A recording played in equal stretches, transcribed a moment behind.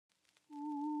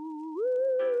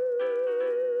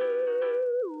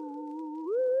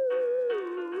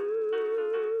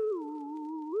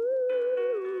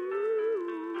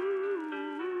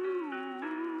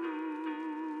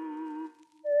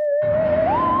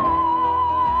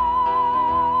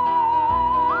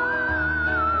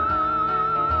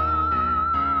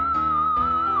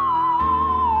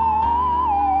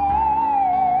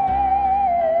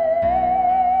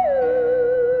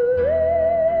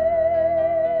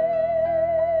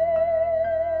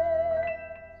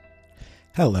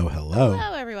Hello, hello.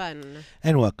 Hello, everyone.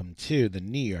 And welcome to the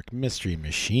New York Mystery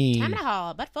Machine. Time in a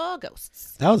hall, but for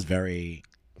ghosts. That was very,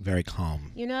 very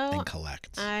calm and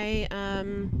collect.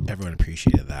 Everyone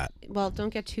appreciated that. Well, don't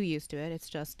get too used to it. It's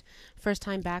just first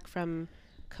time back from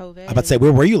COVID. I'm about to say,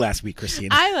 where were you last week, Christine?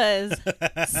 I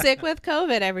was sick with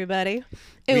COVID, everybody.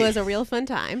 It was a real fun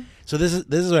time. So this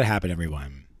is what happened,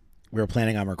 everyone. We were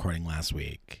planning on recording last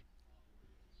week,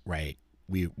 right?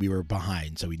 We were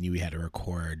behind, so we knew we had to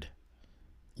record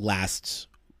last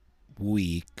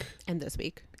week and this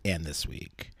week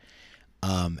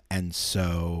and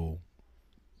so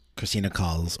Christina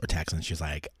calls or texts and she's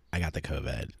like, I got the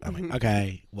COVID. I'm like,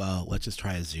 okay, well, let's just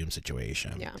try a Zoom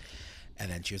situation. Yeah. And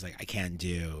then she was like,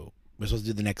 we're supposed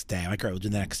to do the next day. I'm like, great, we'll do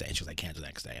the next day. And she was like, I can't do the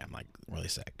next day. I'm like, really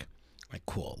sick. I'm like,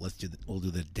 cool, we'll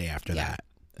do the day after that.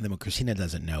 And then what Christina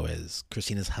doesn't know is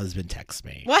Christina's husband texts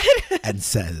me and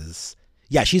says,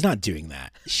 yeah, she's not doing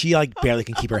that. She like barely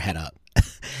can keep her head up.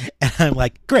 And I'm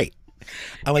like, great.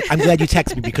 I'm like, I'm glad you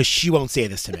text me because she won't say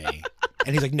this to me.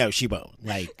 And he's like, no, she won't.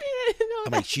 Like,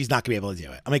 I'm like, she's not gonna be able to do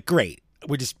it. I'm like, great.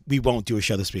 We won't do a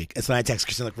show this week. And so I text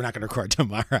Christina like, we're not gonna record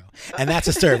tomorrow. And that's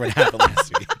a story of what happened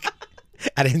last week.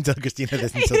 I didn't tell Christina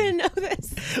this until I didn't know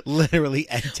this. Literally,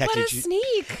 and texted what a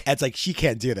sneak. And it's like, she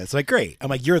can't do this. I'm like, great. I'm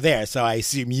like, you're there, so I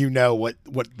assume you know what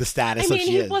the status of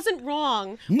she is. He wasn't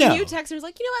wrong. No. When you texted me, was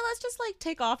like, you know what, let's just like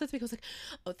take off this week. I was like,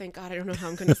 oh, thank God, I don't know how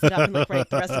I'm going to sit up and like write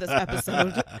the rest of this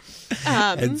episode.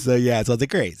 And so, yeah, so I was like,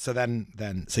 great. So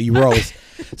so you were always,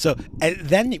 and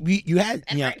then you had,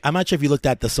 I'm not sure if you looked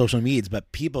at the social medias,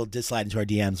 but people did slide into our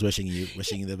DMs wishing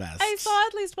you the best. I saw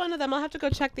at least one of them. I'll have to go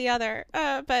check the other.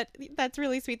 But that's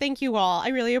really sweet. Thank you all. I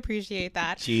really appreciate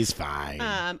that. She's fine.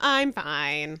 I'm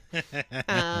fine.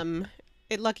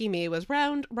 Lucky me was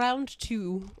round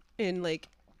 2 in like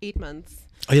 8 months.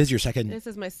 Oh, this is your second. This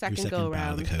is my second go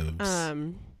round. The Coves.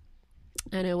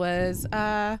 And it was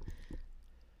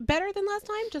better than last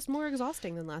time, just more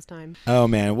exhausting than last time. Oh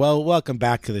man, well, welcome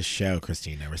back to the show,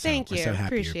 Christina. We're so happy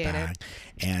Appreciate you're back.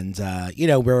 It. And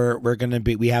we're gonna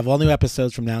we have all new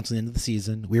episodes from now until the end of the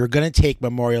season. We were gonna take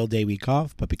Memorial Day week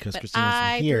off, but because Christina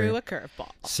wasn't here, I threw a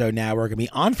curveball. So now we're gonna be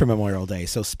on for Memorial Day.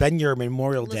 So spend your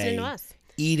Memorial Listening Day to us.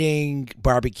 eating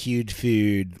barbecued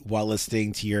food while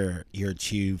listening to your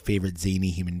two favorite zany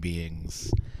human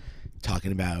beings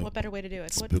talking about what better way to do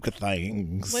it? Spooky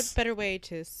things. What better way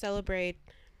to celebrate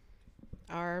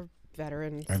our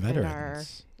veterans?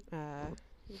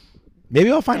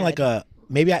 Maybe I'll find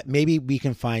maybe we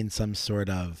can find some sort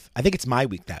of. I think it's my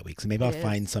week that week, so maybe I'll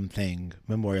find something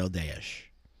Memorial Day-ish.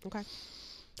 Okay.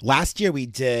 Last year we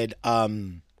did. I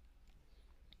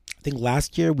think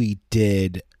last year we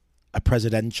did a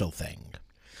presidential thing.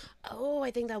 Oh,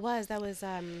 I think that was that was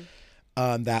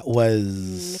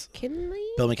McKinley.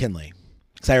 Bill McKinley.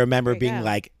 Because I remember being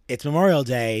like, it's Memorial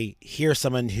Day. Here's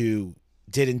someone who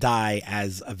didn't die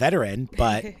as a veteran,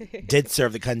 but did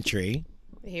serve the country.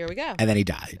 Here we go. And then he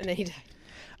died.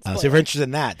 So if you're interested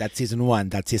in that's season 1.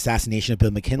 That's the assassination of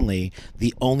Bill McKinley,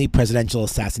 the only presidential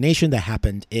assassination that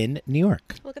happened in New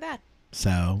York. Look at that.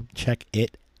 So check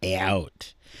it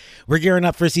out. We're gearing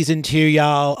up for season 2,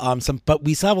 y'all. But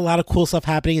we still have a lot of cool stuff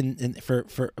happening.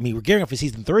 We're gearing up for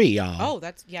season 3, y'all. Oh,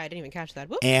 I didn't even catch that.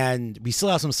 Whoop. And we still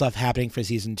have some stuff happening for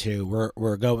season 2.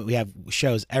 We have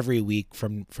shows every week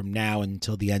from now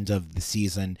until the end of the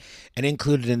season, and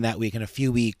included in that week in a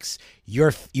few weeks,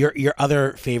 your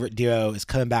other favorite duo is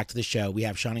coming back to the show. We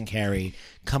have Sean and Carrie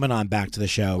coming on back to the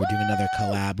show. We're doing another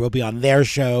collab. We'll be on their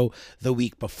show the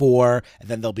week before, and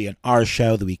then they'll be on our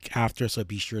show the week after. So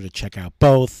be sure to check out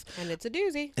both. And it's a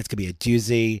doozy. It's going to be a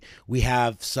doozy. We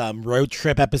have some road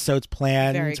trip episodes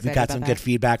planned. We got some good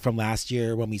feedback from last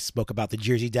year when we spoke about the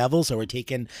Jersey Devil. So we're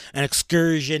taking an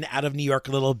excursion out of New York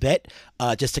a little bit,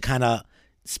 just to kind of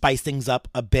spice things up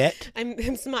a bit.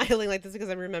 I'm smiling like this because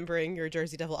I'm remembering your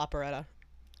Jersey Devil operetta.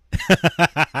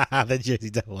 The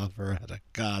Jersey Devil operetta.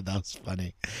 God, that was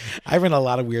funny. I've written a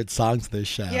lot of weird songs to this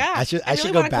show. Yeah, I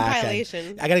should go back.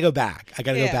 I gotta go back. I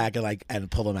gotta go back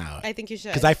and pull them out. I think you should,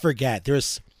 because I forget.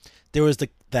 There was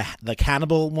the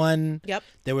cannibal one. Yep.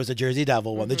 There was a Jersey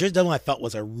Devil one. The Jersey Devil I felt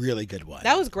was a really good one.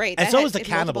 That was great. And so was the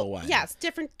cannibal one. Yes,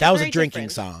 different. That was a drinking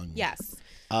song. Yes.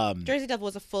 Jersey Devil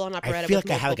was a full-on operetta. I feel with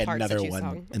like I had like another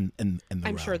one in the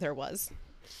I'm row. sure there was.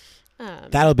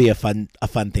 That'll be a fun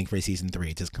thing for season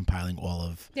 3, just compiling all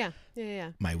of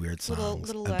my weird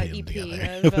songs. Little EP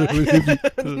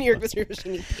of New York Mystery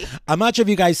Machine EP. I'm not sure if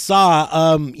you guys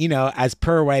saw, as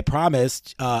per what I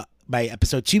promised, my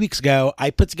episode 2 weeks ago, I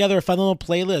put together a fun little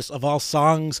playlist of all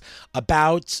songs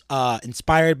about,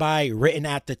 inspired by, written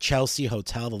at the Chelsea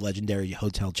Hotel, the legendary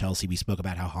Hotel Chelsea. We spoke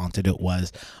about how haunted it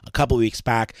was a couple weeks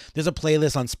back. There's a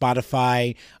playlist on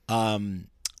Spotify.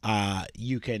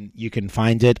 You can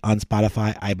find it on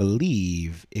Spotify, I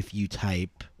believe, if you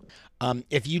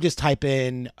just type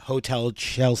in Hotel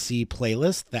Chelsea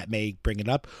playlist, that may bring it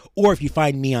up. Or if you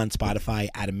find me on Spotify,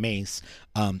 Adam Mace,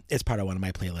 it's part of one of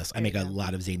my playlists. I make a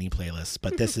lot of zany playlists,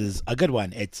 but this is a good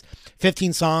one. It's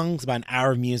 15 songs, about an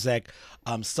hour of music,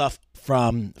 stuff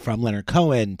from Leonard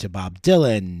Cohen to Bob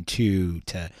Dylan to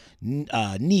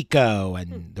Nico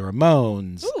and the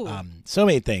Ramones, so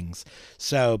many things.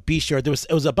 So be sure. It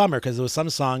was a bummer because there was some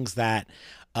songs that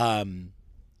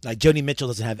like Joni Mitchell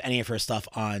doesn't have any of her stuff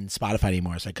on Spotify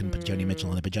anymore, so I couldn't put Joni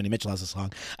Mitchell in it. But Joni Mitchell has a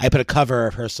song. I put a cover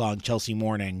of her song "Chelsea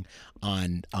Morning"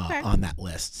 on that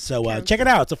list. So check it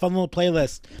out. It's a fun little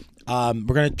playlist.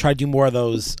 We're gonna try to do more of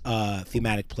those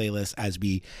thematic playlists as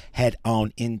we head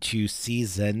on into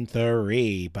season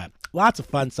 3. But lots of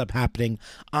fun stuff happening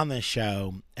on this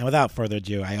show. And without further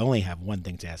ado, I only have one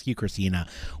thing to ask you, Christina.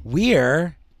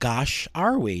 Where, gosh,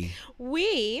 are we?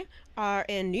 We are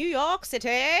in New York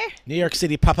City. New York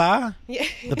City, Papa? Yeah.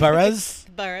 The boroughs?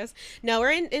 The boroughs. No,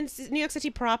 we're in New York City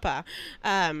proper.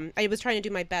 I was trying to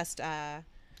do my best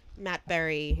Matt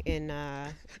Berry in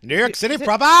New York City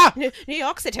proper? New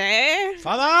York City.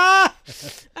 Father!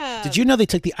 Did you know they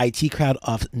took the IT Crowd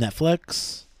off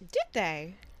Netflix? Did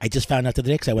they? I just found out the other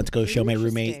day because I went to go show my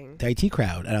roommate the IT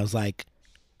Crowd, and I was like,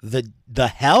 the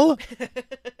hell?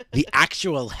 The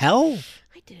actual hell?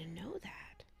 I didn't know that.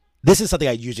 This is something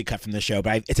I usually cut from the show,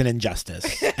 but it's an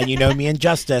injustice. And you know me,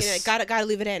 injustice. Gotta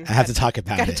leave it in. I have to talk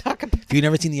about it. If you've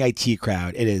never seen the IT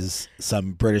Crowd, it is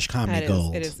some British comedy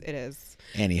gold. It is.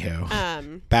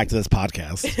 Anywho, back to this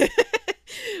podcast.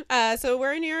 So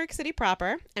we're in New York City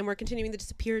proper, and we're continuing the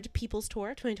Disappeared People's Tour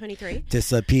 2023.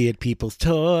 Disappeared People's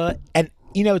Tour. And,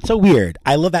 you know, it's so weird.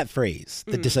 I love that phrase,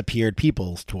 the Disappeared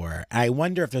People's Tour. I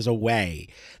wonder if there's a way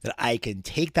that I can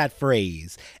take that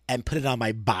phrase and put it on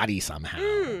my body somehow.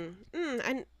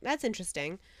 And that's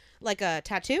interesting. Like a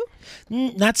tattoo?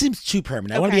 That seems too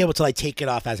permanent. I want to be able to, like, take it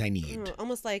off as I need.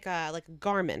 Almost like a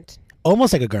garment.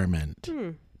 Almost like a garment.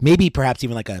 Maybe perhaps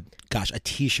even like a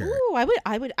t-shirt. Ooh,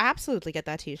 I would absolutely get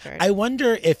that t-shirt. I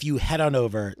wonder if you head on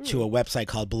over to a website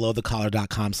called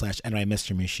belowthecollar.com/NY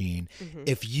Mystery Machine,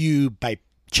 if you, by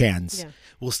chance,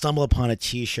 will stumble upon a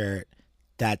t-shirt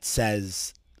that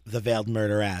says The Veiled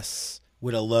Murderess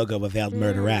with a logo of Veiled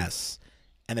Murderess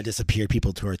and the Disappeared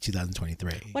People Tour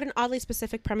 2023. What an oddly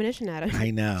specific premonition, Adam.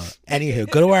 I know.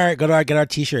 Anywho, get our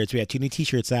t-shirts. We have 2 new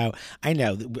t-shirts out. I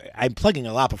know I'm plugging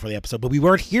a lot before the episode, but we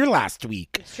weren't here last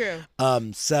week. It's true.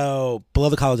 So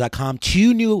belowthecollar.com,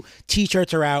 2 new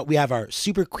t-shirts are out. We have our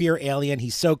super queer alien.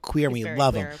 He's so queer and we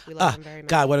love him. We love him very much.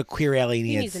 God, what a queer alien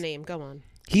he is. He needs a name. Go on.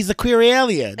 He's the queer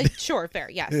alien. Sure,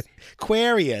 fair. Yes.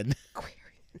 Quarian.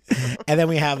 And then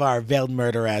we have our Veiled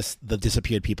Murderess, the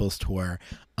Disappeared People's Tour.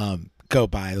 Go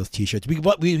buy those t-shirts.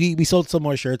 We sold some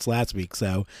more shirts last week,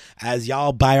 so as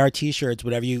y'all buy our t-shirts,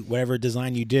 whatever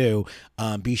design you do,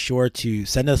 be sure to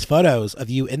send us photos of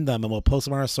you in them, and we'll post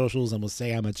them on our socials, and we'll say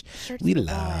how much we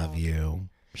love you.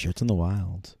 Shirts in the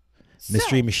wild,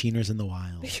 mystery machiners in the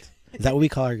wild. Is that what we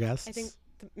call our guests? I think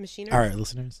the machiners. Our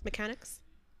listeners. Mechanics.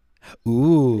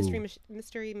 Ooh.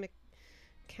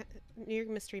 New York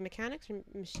Mystery Mechanics or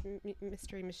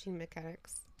Mystery Machine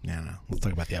Mechanics? No. Let's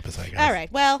talk about the episode, guys. All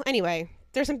right. Well, anyway,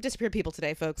 there's some disappeared people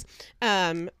today, folks.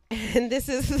 And this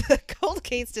is the cold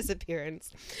case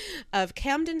disappearance of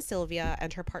Camden Sylvia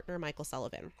and her partner, Michael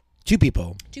Sullivan. 2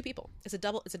 people. 2 people. It's a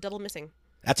double missing.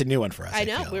 That's a new one for us. I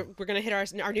know. We're going to hit our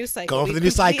new cycle. Going for the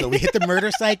new cycle. We hit the murder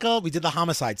cycle. We did the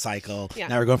homicide cycle. Yeah.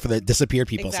 Now we're going for the disappeared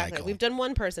people cycle. We've done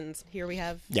one person's. Here we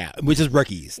have. Yeah, which is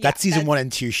rookies. That's season 1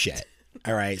 and 2 shit.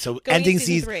 All right. So ending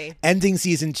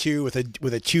season 2 with a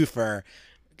twofer,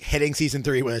 hitting season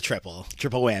 3 with a triple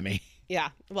whammy. Yeah.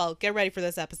 Well, get ready for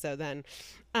this episode then.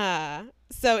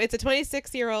 So it's a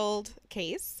 26-year-old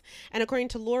case, and according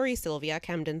to Lori Sylvia,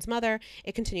 Camden's mother,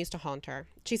 it continues to haunt her.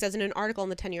 She says in an article on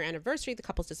the 10-year anniversary of the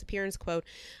couple's disappearance, quote,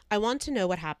 "I want to know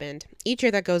what happened. Each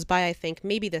year that goes by, I think,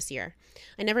 maybe this year.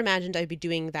 I never imagined I'd be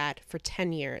doing that for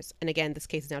 10 years. And again, this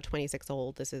case is now 26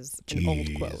 old. This is an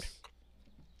old quote.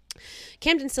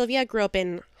 Camden Sylvia grew up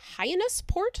in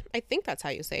Hyannisport, I think that's how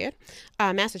you say it,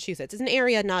 Massachusetts. It's an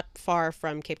area not far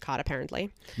from Cape Cod,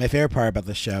 apparently. My favorite part about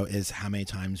the show is how many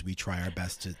times we try our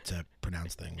best to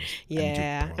pronounce things.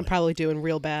 Yeah, I'm probably doing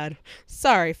real bad.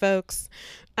 Sorry, folks.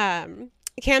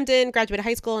 Camden graduated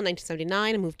high school in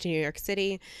 1979 and moved to New York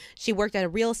City. She worked at a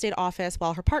real estate office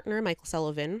while her partner, Michael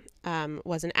Sullivan,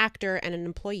 was an actor and an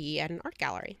employee at an art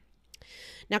gallery.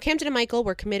 Now, Camden and Michael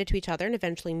were committed to each other and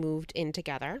eventually moved in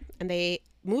together. And they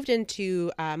moved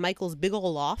into Michael's big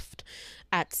old loft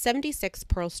at 76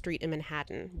 Pearl Street in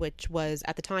Manhattan, which was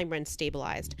at the time rent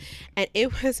stabilized. And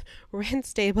it was rent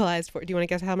stabilized for, do you want to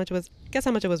guess how much it was? Guess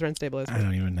how much it was rent stabilized for? I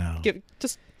don't even know.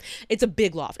 It's a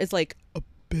big loft. It's like a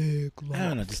big loft. I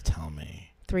don't know. Just tell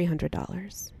me.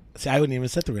 $300. See, I wouldn't even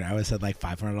said $300. I would have said like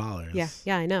 $500.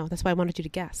 Yeah, I know. That's why I wanted you to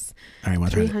guess. All right,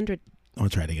 want to try it? 300. I'll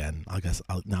try it again. I guess.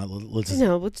 Let's just.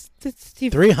 No, it's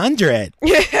 300.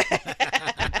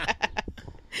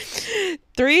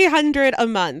 300 a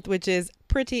month, which is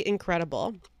pretty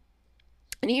incredible.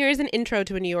 And here's an intro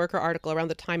to a New Yorker article around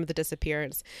the time of the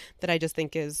disappearance that I just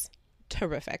think is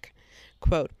terrific.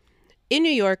 Quote, "In New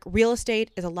York, real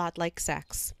estate is a lot like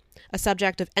sex, a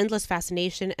subject of endless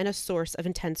fascination and a source of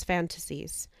intense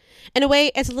fantasies. In a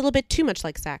way, it's a little bit too much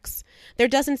like sex. There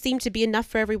doesn't seem to be enough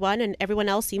for everyone, and everyone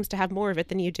else seems to have more of it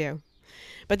than you do.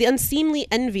 But the unseemly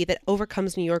envy that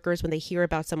overcomes New Yorkers when they hear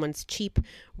about someone's cheap,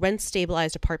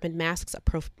 rent-stabilized apartment masks a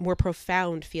more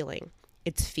profound feeling.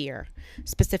 It's fear.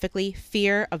 Specifically,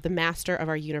 fear of the master of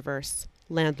our universe,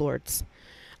 landlords.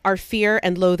 Our fear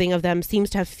and loathing of them seems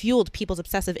to have fueled people's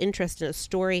obsessive interest in a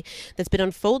story that's been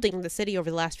unfolding in the city over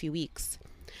the last few weeks.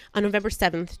 On November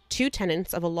 7th, 2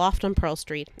 tenants of a loft on Pearl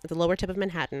Street at the lower tip of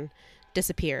Manhattan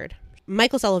disappeared.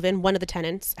 Michael Sullivan, one of the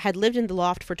tenants, had lived in the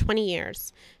loft for 20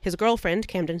 years. His girlfriend,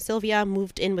 Camden Sylvia,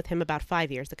 moved in with him about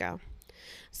 5 years ago.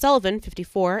 Sullivan,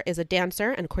 54, is a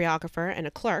dancer and choreographer and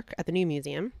a clerk at the New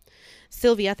Museum.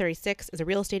 Sylvia, 36, is a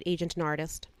real estate agent and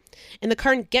artist. In the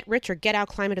current get-rich-or-get-out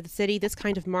climate of the city, this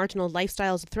kind of marginal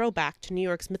lifestyle is a throwback to New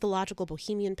York's mythological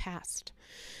bohemian past.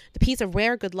 The piece of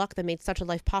rare good luck that made such a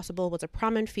life possible was a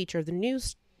prominent feature of the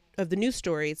news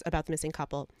stories about the missing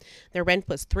couple. Their rent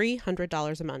was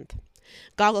 $300 a month.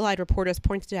 Goggle-eyed reporters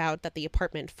pointed out that the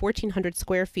apartment, 1,400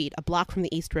 square feet, a block from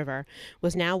the East River,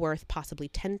 was now worth possibly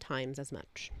 10 times as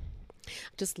much.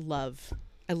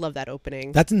 I love that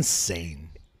opening. That's insane.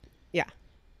 Yeah.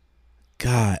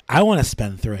 God, I want to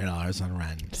spend $300 on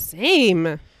rent.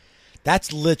 Same.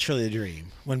 That's literally the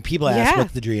dream. When people ask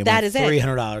what's the dream, that is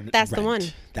 $300. That's rent. the one.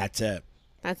 That's it.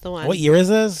 That's the one. What year is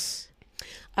this?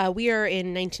 We are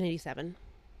in 1987.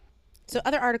 So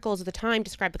other articles at the time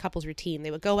described the couple's routine.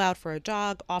 They would go out for a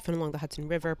jog, often along the Hudson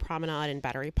River, promenade in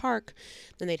Battery Park.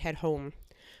 Then they'd head home.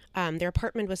 Their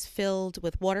apartment was filled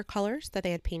with watercolors that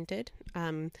they had painted.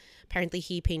 Apparently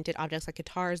he painted objects like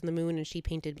guitars and the moon, and she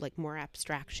painted like more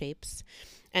abstract shapes.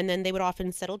 And then they would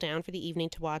often settle down for the evening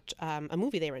to watch a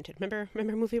movie they rented. Remember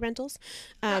movie rentals?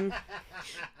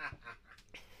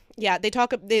 Yeah,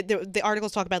 the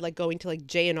articles talk about like going to like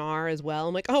J&R as well.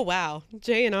 I'm like, oh wow,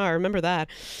 J&R, remember that.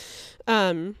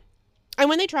 And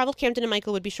when they traveled, Camden and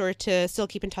Michael would be sure to still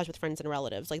keep in touch with friends and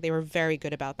relatives. Like they were very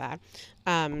good about that.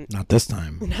 Not this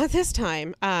time. Not this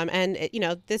time. And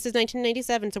this is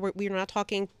 1997, so we're not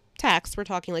talking text. We're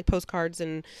talking like postcards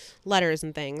and letters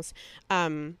and things.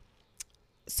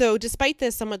 So despite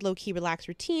this somewhat low-key relaxed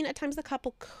routine, at times the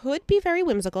couple could be very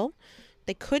whimsical.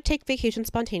 They could take vacations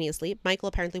spontaneously. Michael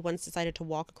apparently once decided to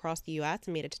walk across the U.S.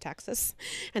 and made it to Texas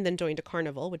and then joined a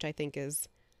carnival, which I think is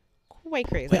quite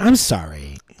crazy. Wait, I'm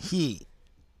sorry. You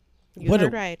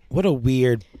heard right. What a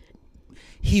weird...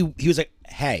 He was like,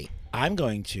 hey, I'm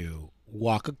going to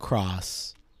walk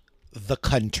across the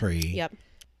country. Yep.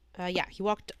 He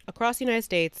walked across the United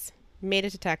States, made it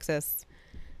to Texas,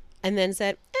 and then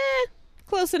said,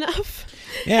 close enough.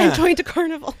 Yeah. And joined a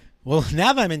carnival. Well,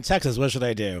 now that I'm in Texas, what should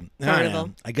I do?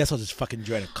 Carnival. I guess I'll just fucking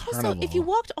join a carnival. Also, if you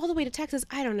walked all the way to Texas,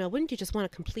 I don't know, wouldn't you just want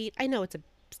to complete? I know it's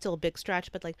still a big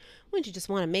stretch, but like, wouldn't you just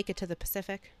want to make it to the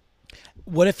Pacific?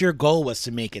 What if your goal was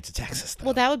to make it to Texas, though?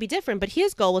 Well, that would be different, but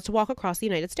his goal was to walk across the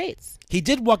United States. He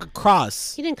did walk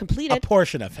across. He didn't complete a it.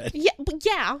 portion of it.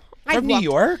 Yeah. From New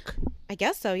York? I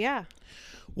guess so, yeah.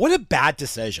 What a bad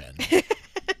decision. I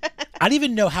don't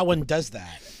even know how one does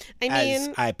that. As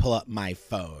I pull up my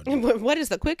phone. What is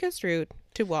the quickest route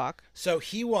to walk? So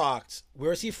he walked.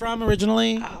 Where is he from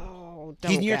originally? Oh,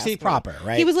 don't He's New York City proper,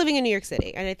 right? He was living in New York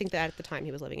City, and I think that at the time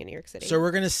he was living in New York City. So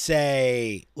we're gonna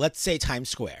say, let's say Times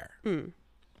Square.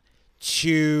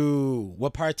 To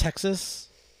what part of Texas?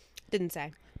 Didn't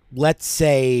say. Let's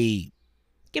say.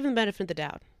 Give him the benefit of the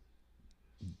doubt.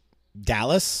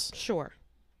 Dallas. Sure.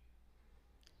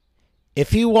 If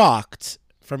he walked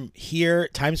from here,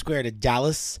 Times Square, to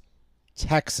Dallas,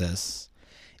 Texas,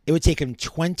 it would take him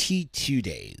 22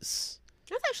 days.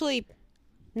 That's actually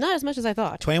not as much as I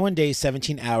thought. 21 days,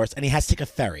 17 hours, and he has to take a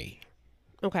ferry.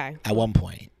 Okay. At one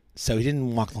point. So he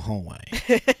didn't walk the whole way.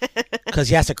 Because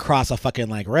he has to cross a fucking,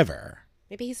 like, river.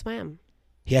 Maybe he swam.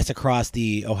 He has to cross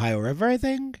the Ohio River, I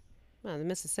think? Well, the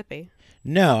Mississippi.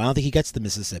 No, I don't think he gets to the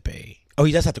Mississippi. Oh,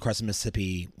 he does have to cross the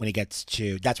Mississippi when he gets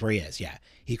to... That's where he is, yeah.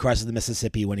 He crosses the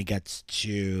Mississippi when he gets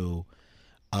to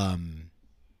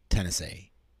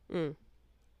Tennessee.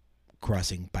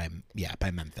 Crossing by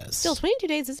Memphis. Still, 22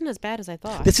 days isn't as bad as I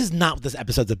thought. This is not what this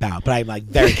episode's about, but I'm like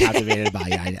very captivated by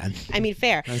it. I mean,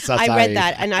 fair. I'm so I sorry. read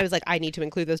that and I was like, I need to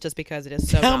include this just because it is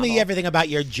so Tell novel. me everything about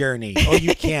your journey. Oh,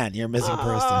 you can't. You're a missing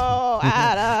person. Oh,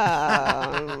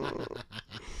 Adam.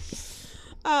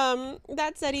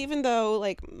 That said, even though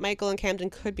like Michael and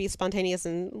Camden could be spontaneous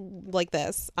and like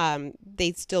this,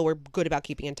 they still were good about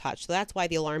keeping in touch. So that's why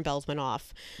the alarm bells went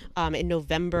off in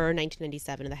November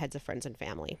 1997 in the heads of friends and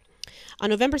family. On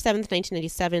November 7th,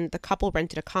 1997, the couple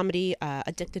rented a comedy,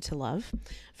 Addicted to Love,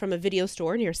 from a video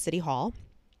store near City Hall.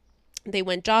 They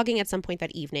went jogging at some point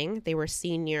that evening. They were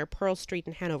seen near Pearl Street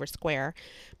in Hanover Square,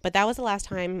 but that was the last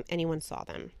time anyone saw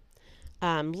them.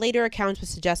 Later accounts would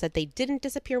suggest that they didn't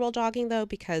disappear while jogging, though,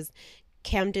 because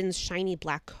Camden's shiny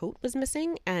black coat was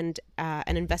missing, and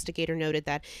an investigator noted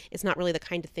that it's not really the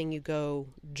kind of thing you go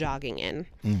jogging in.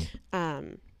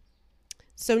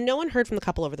 So no one heard from the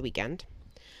couple over the weekend.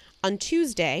 On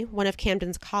Tuesday, one of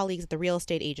Camden's colleagues at the real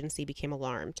estate agency became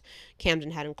alarmed. Camden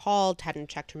hadn't called, hadn't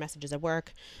checked her messages at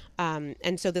work.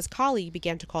 And so this colleague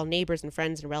began to call neighbors and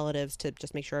friends and relatives to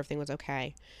just make sure everything was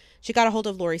okay. She got a hold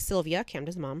of Lori Sylvia,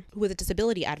 Camden's mom, who was a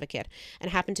disability advocate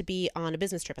and happened to be on a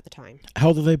business trip at the time. How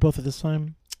old are they both at this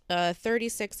time?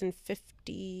 36 and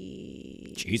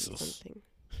 50. Jesus. Something.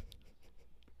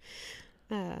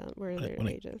 Where are their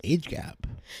ages? Age gap.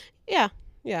 Yeah.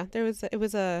 It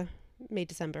was a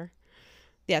May-December.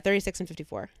 Yeah, 36 and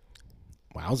 54.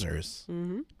 Wowzers.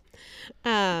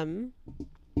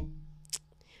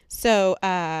 So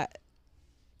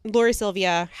Lori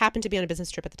Sylvia happened to be on a business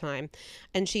trip at the time,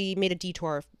 and she made a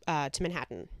detour to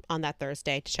Manhattan on that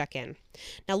Thursday to check in.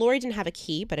 Now, Lori didn't have a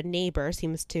key, but a neighbor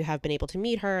seems to have been able to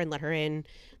meet her and let her in.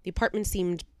 The apartment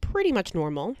seemed pretty much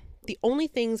normal. The only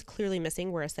things clearly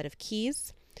missing were a set of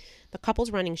keys, the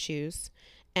couple's running shoes,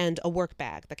 and a work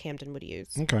bag that Camden would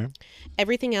use. Okay.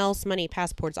 Everything else, money,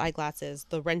 passports, eyeglasses,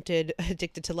 the rented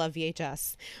Addicted to Love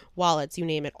VHS, wallets, you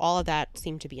name it, all of that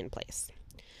seemed to be in place.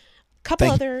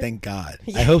 Thank God.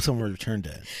 I hope someone returned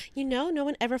it. No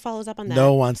one ever follows up on that.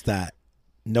 No one wants that.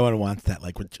 No one wants that,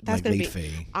 like late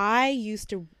fee. I used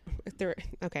to...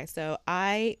 Okay, so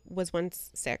I was once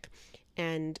sick,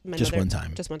 and my Just mother...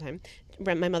 Just one time.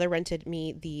 My mother rented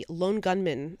me the Lone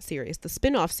Gunman series, the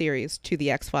spin-off series to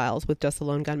the X-Files with just the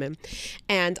Lone Gunman.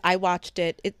 And I watched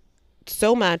it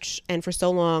so much and for so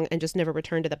long and just never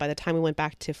returned to that. By the time we went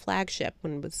back to Flagship,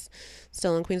 when it was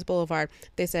still on Queens Boulevard,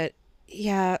 they said,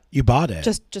 yeah, you bought it.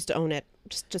 Just own it.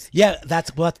 Just yeah.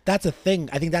 That's a thing.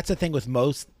 I think that's the thing with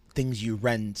most things you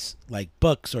rent, like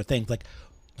books or things. Like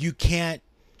you can't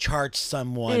charge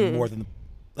someone more than,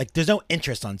 like, there's no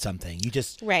interest on something. You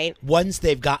just once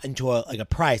they've gotten to a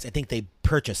price, I think they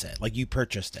purchase it. Like you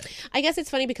purchased it. I guess it's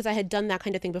funny because I had done that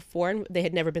kind of thing before, and they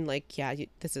had never been like, yeah,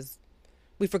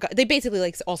 we forgot. They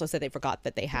basically also said they forgot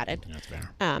that they had it. That's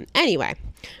fair. Anyway,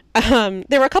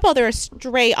 there were a couple other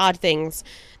stray odd things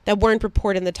that weren't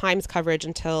reported in the Times coverage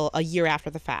until a year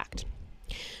after the fact.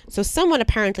 So someone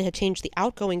apparently had changed the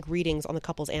outgoing greetings on the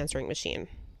couple's answering machine.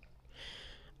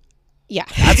 Yeah.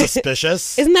 That's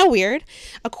suspicious. Isn't that weird?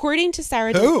 According to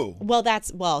Sarah... Who?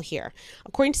 Here.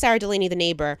 According to Sarah Delaney, the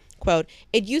neighbor, quote,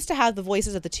 "It used to have the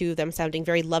voices of the two of them sounding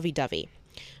very lovey-dovey."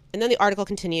 And then the article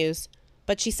continues...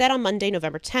 But she said on Monday,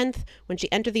 November 10th, when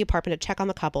she entered the apartment to check on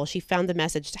the couple, she found the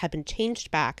message had been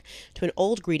changed back to an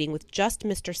old greeting with just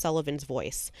Mr. Sullivan's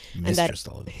voice.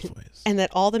 Sullivan's voice. And that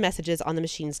all the messages on the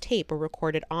machine's tape were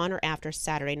recorded on or after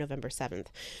Saturday, November 7th.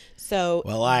 So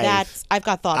I've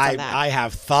got thoughts on that. I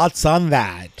have thoughts on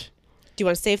that. Do you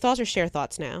want to save thoughts or share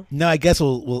thoughts now? No, I guess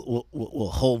we'll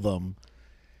hold them.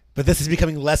 But this is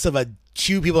becoming less of a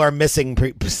two people are missing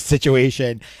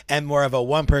situation and more of a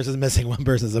one person's missing, one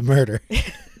person's a murder.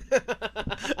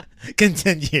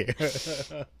 Continue.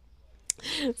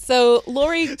 So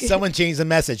Lori... Someone changed the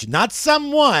message. Not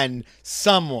someone.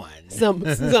 Someone. Some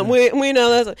we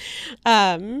know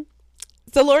that.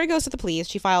 So Lori goes to the police.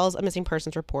 She files a missing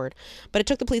persons report, but it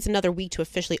took the police another week to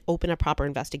officially open a proper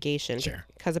investigation. Sure.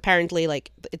 Because apparently,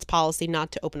 like, it's policy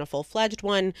not to open a full-fledged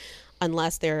one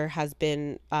unless there has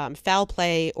been foul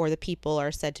play or the people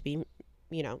are said to be,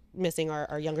 missing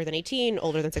are younger than 18,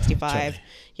 older than 65,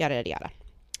 yada, yada,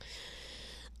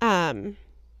 yada.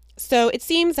 So it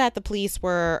seems that the police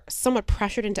were somewhat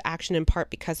pressured into action in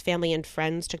part because family and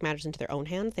friends took matters into their own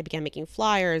hands. They began making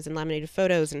flyers and laminated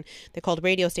photos, and they called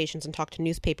radio stations and talked to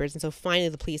newspapers. And so finally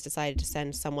the police decided to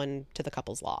send someone to the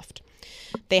couple's loft.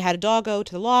 They had a dog go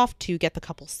to the loft to get the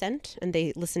couple's scent, and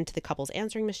they listened to the couple's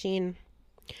answering machine.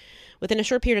 Within a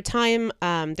short period of time,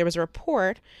 there was a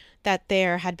report that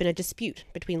there had been a dispute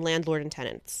between landlord and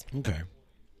tenants. Okay.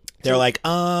 They're like,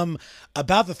 about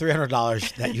the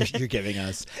 $300 that you're giving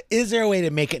us, is there a way to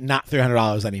make it not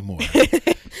 $300 anymore?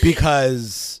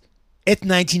 Because it's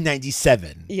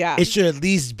 1997. Yeah. It should at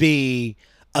least be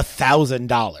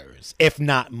 $1,000, if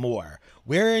not more.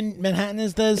 Where in Manhattan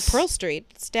is this? Pearl Street.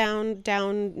 It's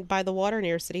down by the water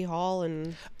near City Hall.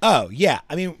 And oh, yeah.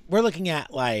 I mean, we're looking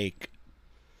at like...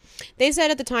 They said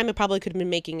at the time it probably could have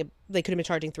been they could have been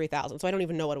charging $3,000. So I don't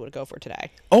even know what it would go for today.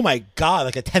 Oh my God,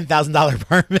 like a $10,000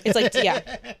 permit. It's like, yeah.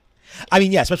 I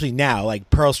mean, yeah, especially now,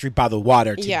 like Pearl Street by the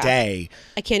water today. Yeah.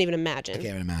 I can't even imagine.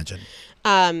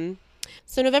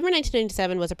 So November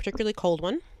 1997 was a particularly cold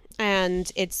one.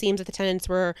 And it seems that the tenants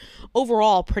were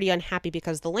overall pretty unhappy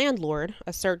because the landlord,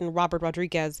 a certain Robert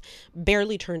Rodriguez,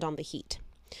 barely turned on the heat.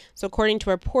 So according to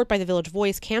a report by the Village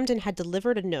Voice, Camden had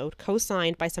delivered a note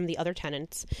co-signed by some of the other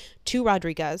tenants to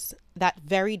Rodriguez that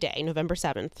very day, November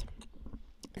 7th,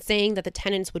 saying that the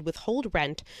tenants would withhold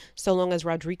rent so long as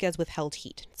Rodriguez withheld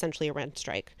heat, essentially a rent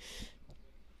strike.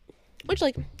 Which,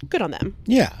 like, good on them.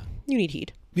 Yeah. You need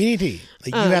heat. We need heat.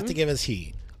 Like, you have to give us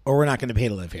heat or we're not going to pay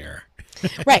to live here.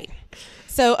 Right.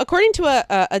 So according to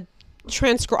a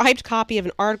transcribed copy of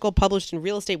an article published in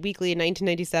Real Estate Weekly in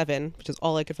 1997, which is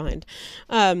all I could find,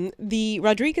 the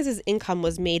Rodriguez's income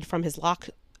was made from his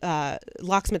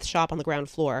locksmith shop on the ground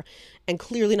floor, and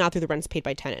clearly not through the rents paid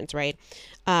by tenants, right?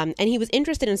 And he was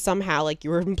interested in somehow, like you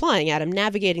were implying, Adam,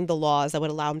 navigating the laws that would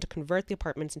allow him to convert the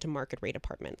apartments into market rate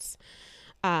apartments.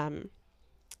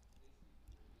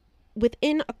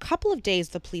 Within a couple of days,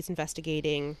 the police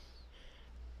investigating,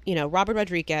 Robert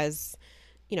Rodriguez,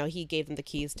 he gave them the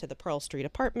keys to the Pearl Street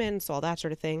apartments, all that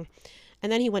sort of thing. And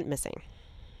then he went missing.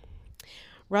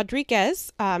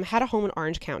 Rodriguez had a home in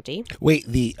Orange County. Wait,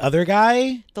 the other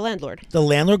guy? The landlord. The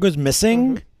landlord goes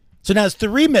missing? Mm-hmm. So now it's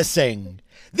 3 missing.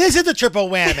 This is a triple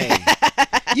whammy.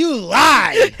 You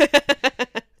lied.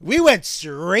 We went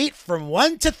straight from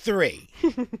 1 to 3.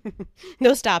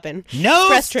 No stopping.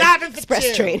 No stopping for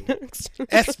Express 2. train.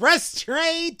 Express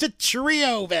train to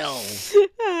Trioville.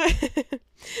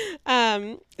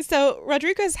 So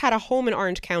Rodriguez had a home in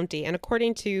Orange County, and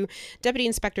according to Deputy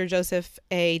Inspector Joseph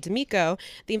A. D'Amico,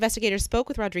 the investigators spoke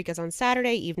with Rodriguez on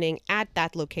Saturday evening at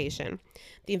that location.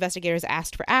 The investigators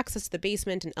asked for access to the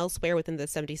basement and elsewhere within the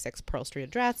 76 Pearl Street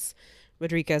address.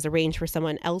 Rodriguez arranged for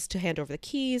someone else to hand over the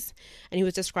keys, and he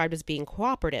was described as being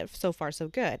cooperative. So far, so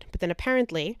good. But then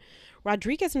apparently,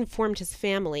 Rodriguez informed his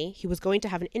family he was going to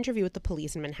have an interview with the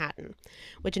police in Manhattan,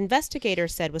 which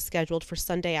investigators said was scheduled for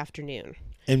Sunday afternoon.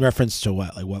 In reference to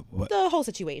what? Like what? The whole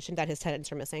situation that his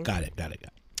tenants were missing. Got it.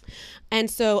 And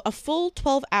so a full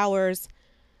 12 hours.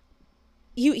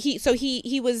 He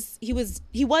was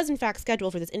in fact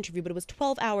scheduled for this interview, but it was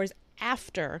 12 hours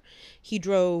after he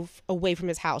drove away from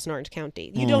his house in Orange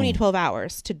County. You don't need 12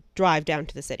 hours to drive down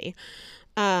to the city.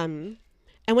 And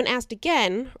when asked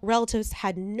again, relatives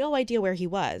had no idea where he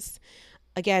was.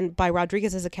 Again, by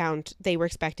Rodriguez's account, they were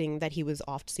expecting that he was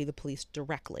off to see the police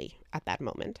directly at that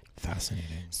moment.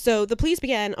 Fascinating. So the police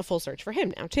began a full search for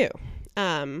him now, too.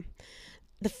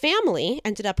 The family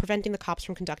ended up preventing the cops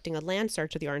from conducting a land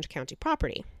search of the Orange County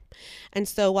property. And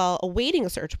so while awaiting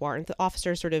a search warrant, the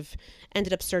officers sort of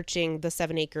ended up searching the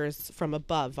 7 acres from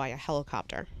above via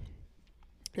helicopter.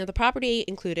 Now, the property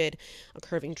included a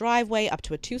curving driveway up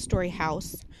to a 2-story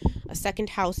house, a second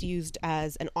house used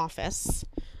as an office,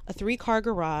 a 3-car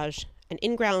garage, an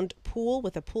in-ground pool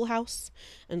with a pool house,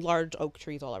 and large oak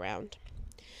trees all around.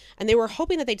 And they were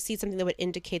hoping that they'd see something that would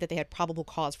indicate that they had probable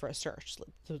cause for a search.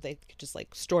 So they could just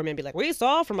storm in and be like, we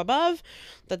saw from above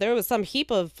that there was some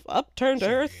heap of upturned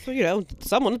earth.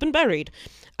 Someone's been buried.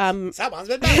 Someone's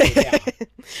been buried, yeah.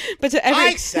 But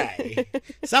I say,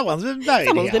 someone's been buried.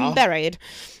 Someone's been buried.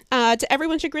 To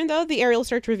everyone's chagrin, though, the aerial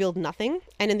search revealed nothing.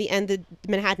 And in the end, the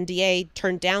Manhattan DA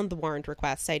turned down the warrant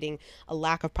request, citing a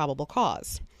lack of probable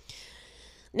cause.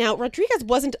 Now, Rodriguez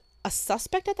wasn't a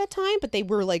suspect at that time, but they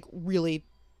were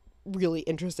really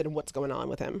interested in what's going on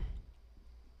with him.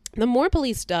 The more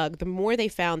police dug, the more they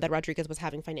found that Rodriguez was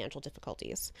having financial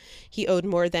difficulties. He owed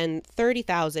more than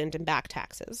 $30,000 in back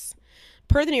taxes.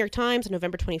 Per the New York Times on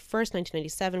November 21st,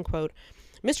 1997, quote,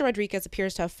 Mr. Rodriguez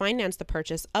appears to have financed the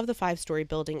purchase of the 5-story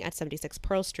building at 76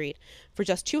 Pearl Street for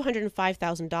just $205,000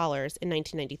 in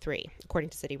 1993, according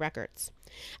to city records,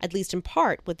 at least in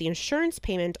part with the insurance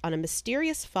payment on a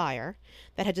mysterious fire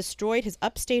that had destroyed his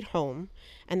upstate home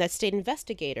and that state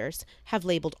investigators have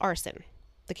labeled arson.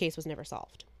 The case was never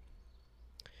solved.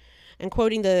 And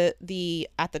quoting the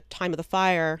at the time of the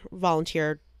fire,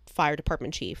 volunteer fire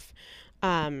department chief,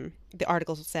 the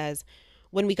article says,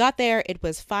 "When we got there, it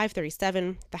was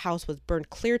 5:37. The house was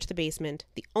burned clear to the basement.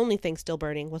 The only thing still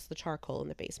burning was the charcoal in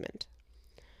the basement."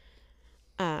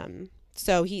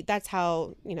 So that's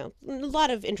how, a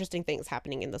lot of interesting things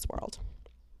happening in this world.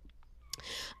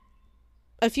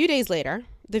 A few days later,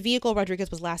 the vehicle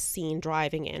Rodriguez was last seen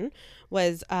driving in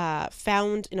was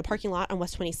found in a parking lot on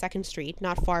West 22nd Street,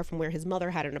 not far from where his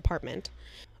mother had an apartment,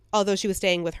 although she was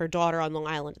staying with her daughter on Long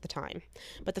Island at the time.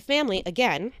 But the family,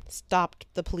 again, stopped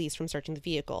the police from searching the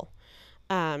vehicle.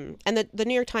 And the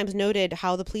New York Times noted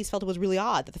how the police felt it was really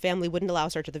odd that the family wouldn't allow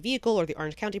a search of the vehicle or the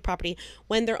Orange County property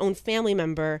when their own family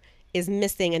member is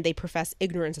missing and they profess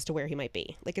ignorance as to where he might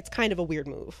be. Like, it's kind of a weird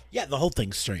move. Yeah, the whole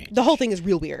thing's strange. The whole thing is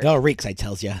real weird. No reeks, I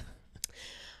tells ya.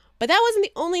 But that wasn't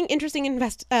the only interesting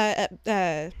that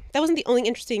wasn't the only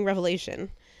interesting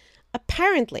revelation.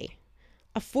 Apparently,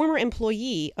 a former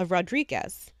employee of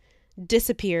Rodriguez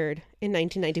disappeared in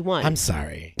 1991. I'm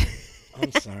sorry.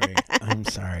 I'm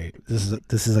sorry.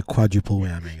 This is a quadruple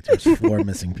whammy. There's 4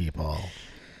 missing people.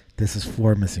 This is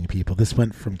 4 missing people. This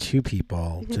went from 2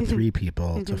 people to 3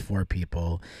 people to 4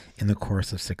 people in the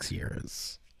course of 6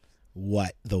 years.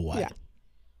 What? Yeah.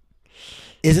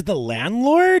 Is it the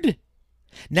landlord?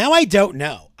 Now I don't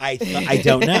know. I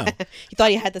don't know. You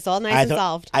thought you had this all nice and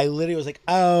solved. I literally was like,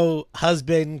 oh,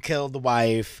 husband killed the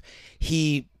wife.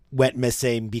 He went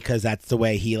missing because that's the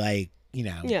way he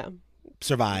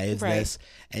survives this.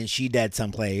 And she dead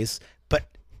someplace. But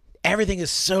everything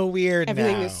is so weird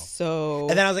Everything now. is so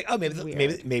And then I was like, oh,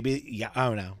 weird. maybe, yeah, I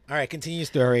don't know. All right, continue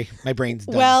story. My brain's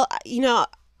done. Well,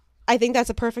 I think that's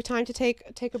a perfect time to take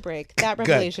a break. That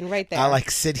revelation right there. I'll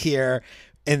sit here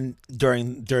and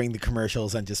during the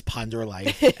commercials and just ponder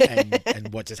life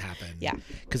and what just happened. Yeah.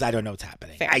 Because I don't know what's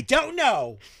happening. Fair. I don't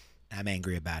know. I'm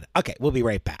angry about it. Okay, we'll be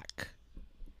right back.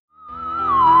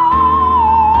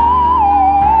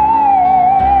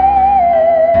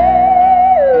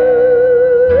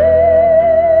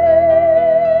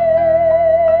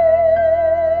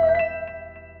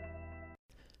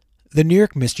 The New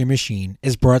York Mystery Machine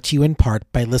is brought to you in part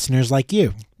by listeners like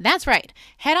you. That's right.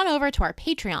 Head on over to our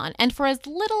Patreon, and for as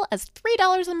little as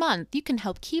 $3 a month, you can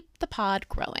help keep the pod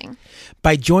growing.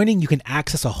 By joining, you can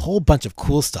access a whole bunch of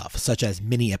cool stuff, such as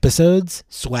mini episodes,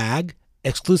 swag,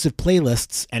 exclusive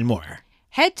playlists, and more.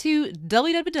 Head to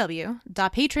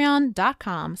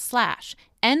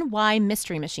www.patreon.com/NY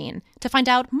Mystery Machine to find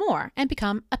out more and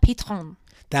become a patron.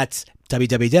 That's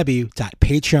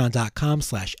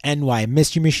www.patreon.com/NY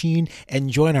Mystery Machine and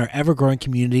join our ever-growing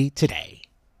community today.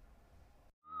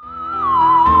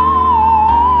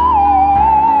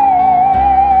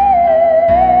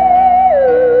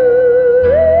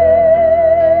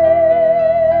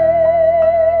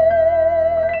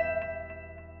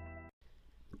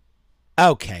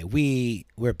 Okay,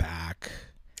 we're back.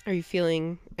 Are you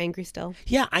feeling angry still?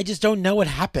 Yeah, I just don't know what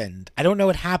happened. I don't know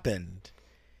what happened.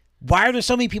 Why are there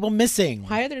so many people missing?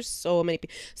 Why are there so many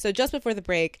people? So just before the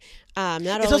break,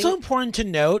 it's also important to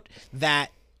note that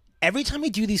every time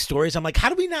we do these stories, I'm like, how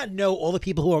do we not know all the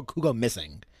people who go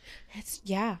missing?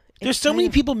 There's so many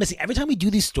people missing. Every time we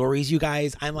do these stories, you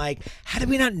guys, I'm like, how do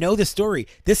we not know this story?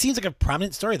 This seems like a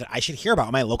prominent story that I should hear about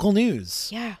in my local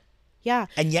news. Yeah.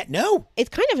 And yet, no. It's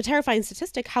kind of a terrifying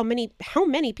statistic how many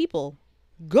people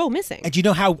go missing. And do you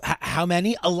know how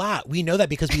many? A lot. We know that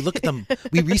because we look at them.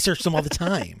 We research them all the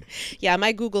time. Yeah,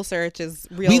 my Google search is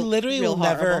real. We literally will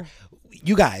never.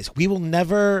 You guys, we will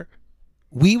never.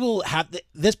 We will have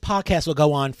this podcast will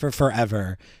go on for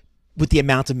forever with the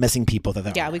amount of missing people that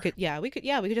there are. We could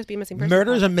just be a missing person.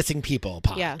 Murders and Missing People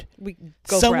pod. Yeah, we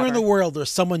go somewhere forever. in the world. There's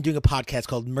someone doing a podcast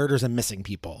called Murders and Missing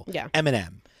People. Yeah,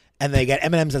 M&M. And they get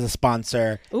M&Ms as a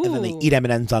sponsor, Ooh. and then they eat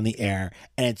M&Ms on the air,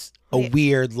 and it's a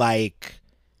weird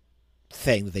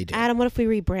thing that they do. Adam, what if we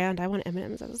rebrand? I want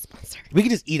M&Ms as a sponsor. We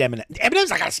could just eat M&Ms. M&Ms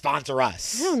not gonna sponsor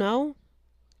us. I don't know.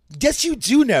 Yes, you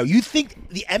do know. You think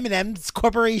the M&M's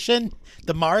Corporation,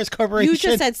 the Mars Corporation? You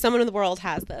just said someone in the world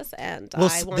has this, and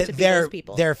I want to be those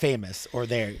people. They're famous, or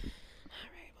they're.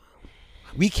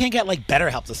 We can't get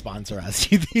BetterHelp to sponsor us.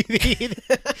 And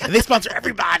they sponsor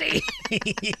everybody.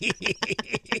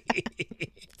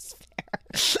 It's fair.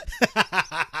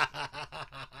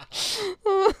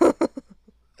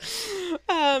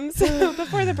 So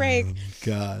before the break,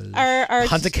 God. Our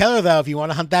Hunt a killer, though. If you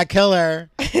want to hunt that killer,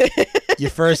 your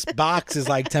first box is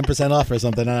like 10% off or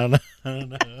something. I don't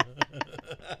know.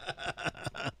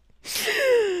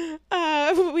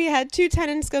 We had 2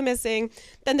 tenants go missing.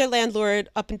 Then their landlord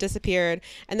up and disappeared.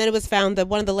 And then it was found that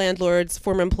one of the landlord's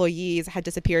former employees had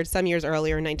disappeared some years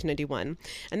earlier in 1991.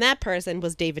 And that person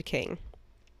was David King.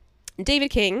 David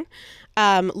King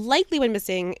likely went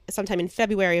missing sometime in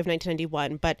February of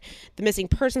 1991, but the missing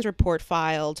persons report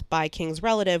filed by King's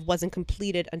relative wasn't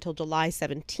completed until July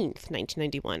 17th,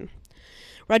 1991.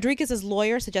 Rodriguez's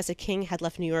lawyer suggested King had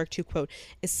left New York to, quote,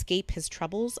 escape his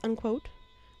troubles, unquote.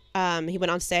 He went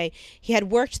on to say he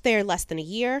had worked there less than a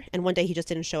year, and one day he just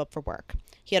didn't show up for work.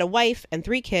 He had a wife and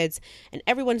 3 kids, and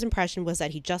everyone's impression was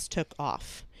that he just took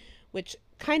off, which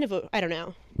kind of, I don't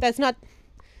know. That's not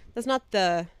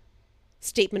the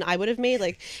statement I would have made.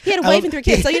 Like, he had a wife and 3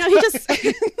 kids, so, he just... That's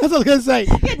what I was going to say.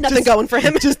 He had nothing going for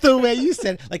him. Just the way you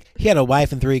said it. Like, he had a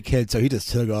wife and 3 kids, so he just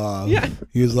took off. Yeah.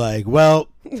 He was like, well...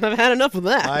 I've had enough of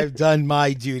that. I've done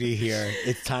my duty here.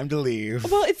 It's time to leave.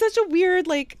 Well, it's such a weird,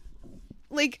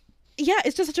 yeah,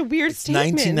 it's just such a weird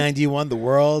statement. 1991, the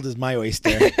world is my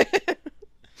oyster.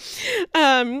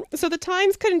 So the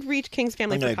Times couldn't reach King's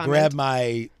family I'm for going to comment. grab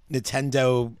my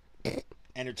Nintendo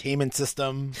Entertainment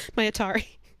System. My Atari.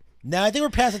 No, I think we're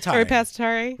past Atari. Or past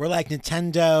Atari. We're like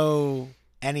Nintendo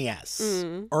NES.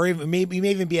 Or even, maybe you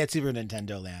may even be at Super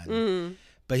Nintendo Land.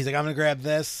 But he's like, I'm going to grab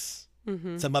this,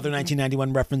 some other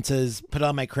 1991 references, put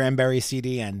on my Cranberry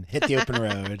CD, and hit the open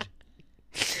road.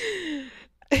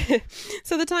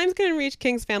 So the Times couldn't reach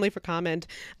King's family for comment,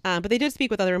 but they did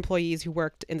speak with other employees who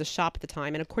worked in the shop at the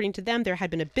time, and according to them, there had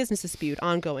been a business dispute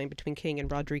ongoing between King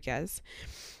and Rodriguez.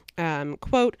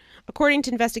 Quote, according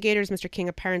to investigators, Mr. King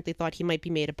apparently thought he might be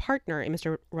made a partner in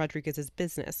Mr. Rodriguez's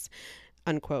business,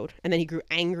 unquote. And then he grew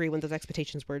angry when those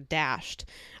expectations were dashed.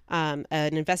 An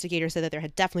investigator said that there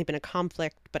had definitely been a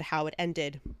conflict, but how it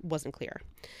ended wasn't clear.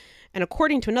 And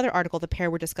according to another article, the pair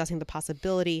were discussing the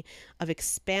possibility of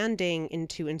expanding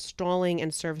into installing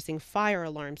and servicing fire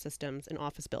alarm systems in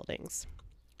office buildings.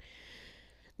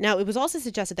 Now, it was also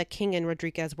suggested that King and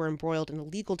Rodriguez were embroiled in a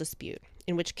legal dispute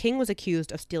in which King was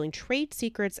accused of stealing trade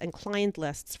secrets and client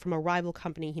lists from a rival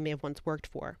company he may have once worked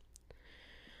for.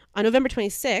 On November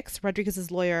 26th,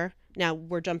 Rodriguez's lawyer... Now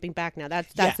we're jumping back. Now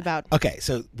that's about okay.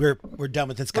 So we're done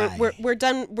with this guy. We're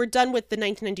done with the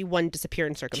 1991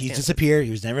 disappearance circumstances. He's disappeared.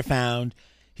 He was never found.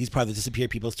 He's part of the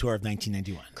Disappeared People's Tour of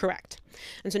 1991. Correct.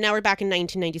 And so now we're back in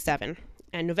 1997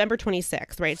 and November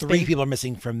 26th. Right. 3 people are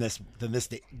missing from this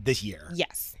year.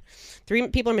 Yes, 3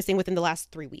 people are missing within the last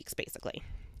 3 weeks, basically.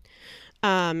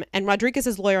 And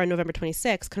Rodriguez's lawyer on November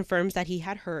 26th confirms that he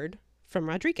had heard from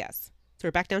Rodriguez. So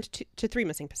we're back down to 3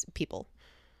 missing people.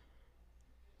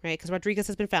 Right, because Rodriguez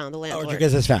has been found, the landlord.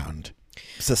 Rodriguez is found.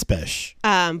 Suspicious.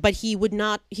 But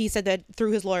he said that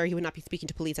through his lawyer, he would not be speaking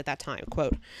to police at that time.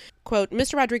 Quote,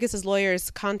 Mr. Rodriguez's lawyers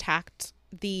contact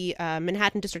the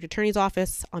Manhattan District Attorney's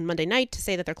Office on Monday night to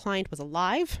say that their client was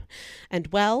alive and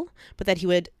well, but that he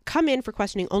would come in for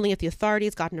questioning only if the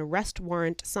authorities got an arrest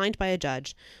warrant signed by a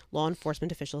judge, law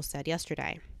enforcement officials said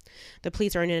yesterday. The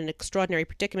police are in an extraordinary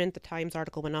predicament, the Times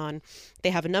article went on. They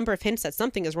have a number of hints that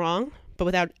something is wrong, but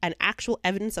without an actual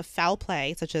evidence of foul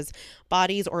play, such as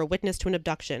bodies or a witness to an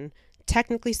abduction,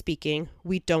 technically speaking,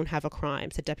 we don't have a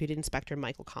crime, said Deputy Inspector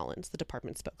Michael Collins, the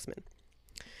department spokesman.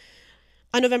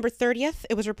 On November 30th,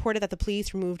 it was reported that the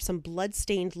police removed some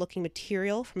blood-stained looking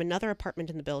material from another apartment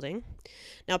in the building.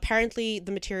 Now, apparently,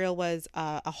 the material was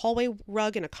a hallway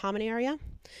rug in a common area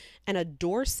and a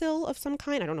door sill of some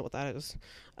kind. I don't know what that is.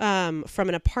 From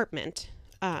an apartment.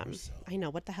 I know.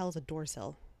 What the hell is a door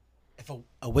sill? If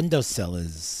a windowsill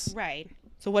is... Right.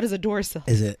 So what is a door sill?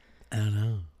 Is it? I don't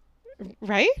know.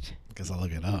 Right? I guess I'll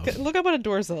look it up. Look up what a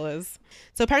door sill is.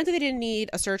 So apparently they didn't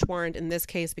need a search warrant in this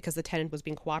case because the tenant was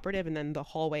being cooperative, and then the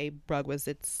hallway rug was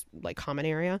its common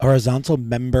area. A horizontal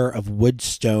member of wood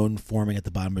stone forming at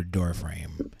the bottom of the door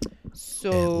frame.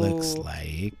 So it looks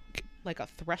like a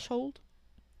threshold?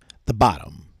 The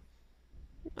bottom.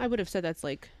 I would have said that's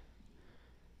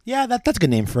yeah, that's a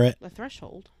good name for it. A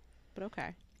threshold. But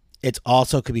okay. It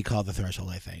also could be called the threshold,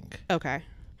 I think. Okay.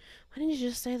 Why didn't you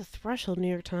just say the threshold, New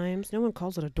York Times? No one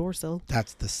calls it a door sill.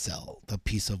 That's the sill, the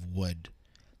piece of wood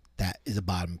that is the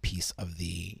bottom piece of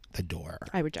the door.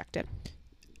 I reject it.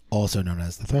 Also known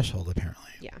as the threshold,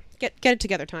 apparently. Yeah. Get it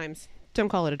together, Times. Don't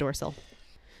call it a door sill.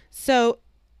 So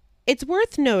it's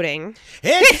worth noting...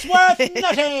 It's worth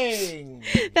noting!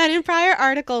 That in prior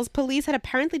articles, police had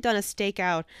apparently done a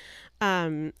stakeout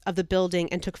of the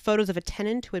building and took photos of a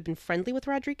tenant who had been friendly with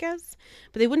Rodriguez,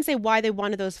 but they wouldn't say why they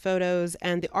wanted those photos,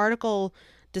 and the article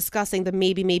discussing the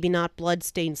maybe not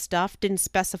blood-stained stuff didn't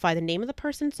specify the name of the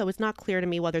person, so it's not clear to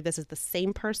me whether this is the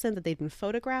same person that they've been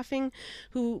photographing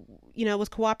who, was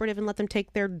cooperative and let them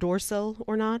take their dorsal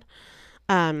or not.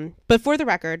 But for the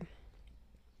record,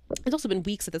 it's also been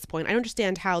weeks at this point. I don't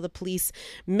understand how the police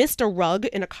missed a rug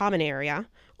in a common area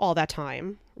all that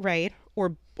time, right?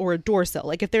 Or a dorsal.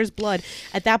 Like, if there's blood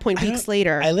at that point, weeks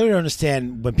later. I literally don't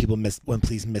understand when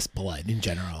police miss blood in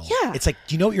general. Yeah. It's like,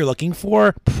 do you know what you're looking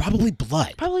for? Probably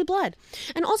blood.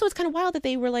 And also, it's kind of wild that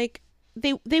they were like,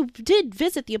 they did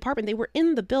visit the apartment. They were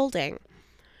in the building.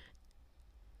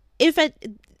 If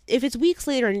it's weeks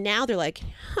later and now they're like,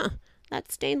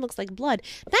 that stain looks like blood.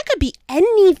 That could be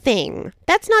anything.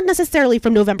 That's not necessarily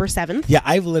from November 7th. Yeah,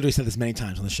 I've literally said this many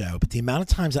times on the show, but the amount of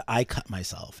times that I cut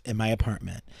myself in my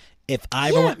apartment, if I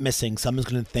ever went missing, someone's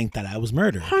going to think that I was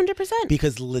murdered. 100%.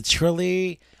 Because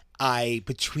literally,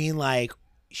 between like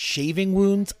shaving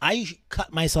wounds, I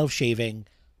cut myself shaving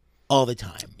all the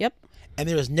time. Yep. And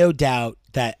there is no doubt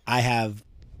that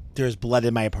there's blood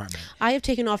in my apartment. I have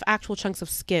taken off actual chunks of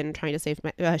skin trying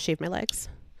to shave my legs.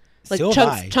 Like So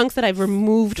chunks that I've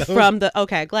removed from the.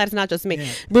 Okay, glad it's not just me.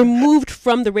 Yeah. Removed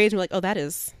from the razor. We're like, oh,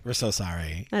 We're so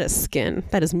sorry. That is skin.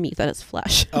 That is meat. That is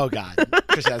flesh. Oh God,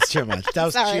 Trish, that's too much. That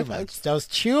was sorry, too folks. much. That was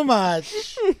too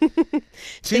much.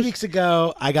 2 weeks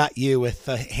ago, I got you with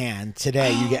the hand.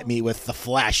 Today, you get me with the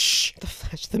flesh. The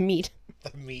flesh. The meat.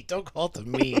 The meat. Don't call it the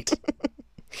meat.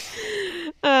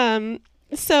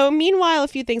 So, meanwhile, a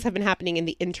few things have been happening in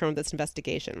the interim of this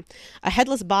investigation. A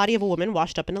headless body of a woman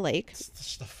washed up in a lake.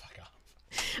 Shut the fuck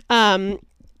up.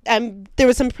 There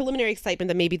was some preliminary excitement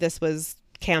that maybe this was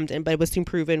Camden, but it was soon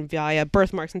proven via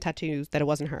birthmarks and tattoos that it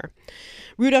wasn't her.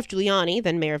 Rudolph Giuliani,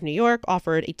 then mayor of New York,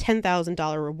 offered a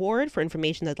 $10,000 reward for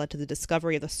information that led to the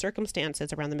discovery of the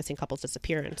circumstances around the missing couple's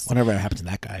disappearance. Whatever happened to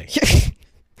that guy?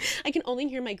 I can only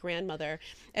hear my grandmother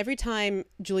every time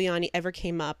Giuliani ever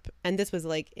came up, and this was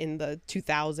like in the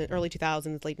early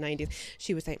 2000s, late 90s,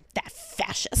 she was saying, that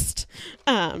fascist.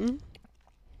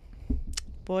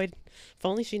 Boy, if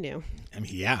only she knew.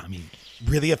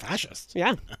 Really a fascist.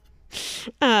 Yeah.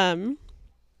 In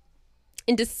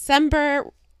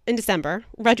December,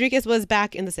 Rodriguez was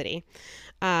back in the city.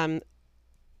 The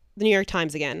New York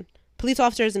Times again. Police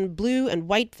officers in blue and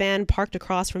white van parked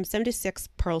across from 76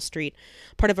 Pearl Street,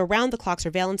 part of around-the-clock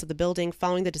surveillance of the building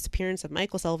following the disappearance of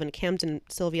Michael Sullivan and Camden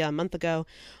Sylvia a month ago,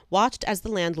 watched as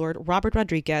the landlord, Robert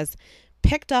Rodriguez,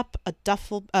 picked up a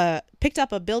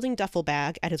building duffel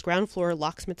bag at his ground floor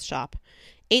locksmith shop,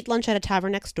 ate lunch at a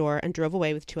tavern next door, and drove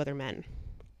away with 2 other men.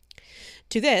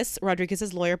 To this,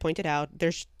 Rodriguez's lawyer pointed out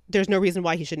there's no reason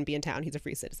why he shouldn't be in town. He's a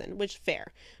free citizen, which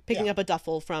fair. Picking up a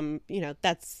duffel from,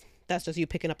 that's just you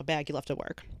picking up a bag you left at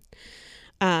work.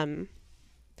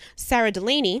 Sarah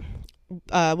Delaney,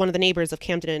 one of the neighbors of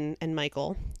Camden and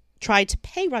Michael, tried to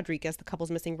pay Rodriguez the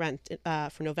couple's missing rent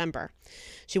for November.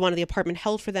 She wanted the apartment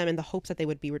held for them in the hopes that they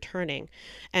would be returning,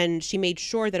 and she made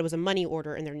sure that it was a money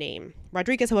order in their name.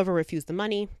 Rodriguez, however, refused the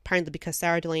money, apparently because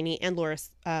Sarah Delaney and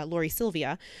Lori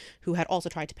Sylvia, who had also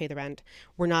tried to pay the rent,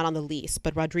 were not on the lease,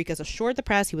 but Rodriguez assured the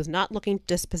press he was not looking to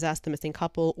dispossess the missing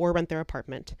couple or rent their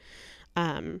apartment.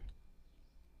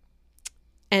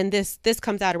 And this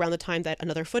comes out around the time that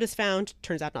another foot is found.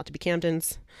 Turns out not to be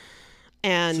Camden's.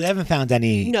 And so they haven't found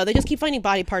any. No, they just keep finding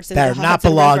body parts in that the are not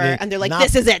Hudson belonging. River, and they're like,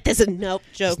 "This is it. This is nope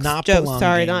jokes. Jokes.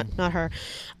 Sorry, not her."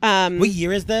 What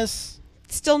year is this?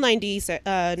 Still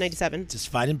 97. Just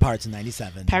finding parts in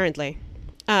 97. Apparently.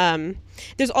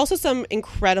 There's also some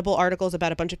incredible articles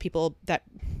about a bunch of people that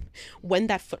when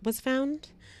that foot was found.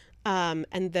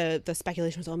 And the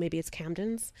speculation was, maybe it's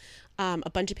Camden's.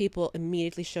 A bunch of people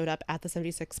immediately showed up at the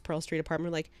 76 Pearl Street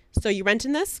apartment, like, so you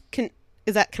renting this? Can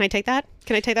I take that?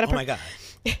 Can I take that apartment? Oh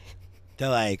my God. They're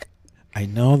like, I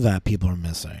know that people are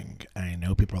missing, and I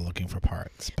know people are looking for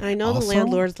parts. And I know the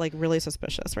landlord's like really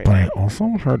suspicious right now. But I also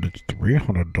heard it's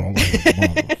 $300 a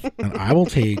month, and I will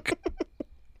take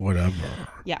whatever.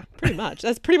 Yeah, pretty much.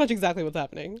 That's pretty much exactly what's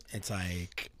happening. It's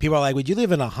like, people are like, would you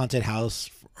live in a haunted house?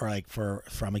 Or like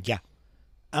I'm like, yeah.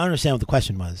 I don't understand what the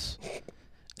question was.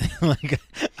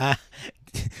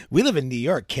 We live in New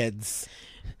York, kids.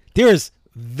 There's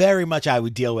very much I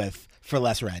would deal with for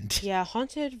less rent. Yeah,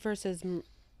 haunted versus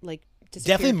like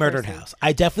definitely murdered house.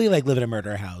 I definitely live in a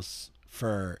murder house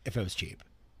if it was cheap.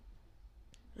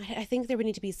 I think there would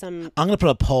need to be some. I'm gonna put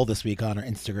a poll this week on our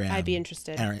Instagram. I'd be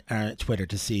interested. And our Twitter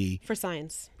to see for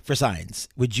signs.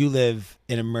 Would you live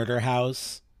in a murder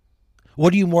house?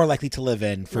 What are you more likely to live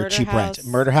in for cheap rent?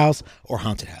 Murder house or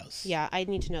haunted house? Yeah, I'd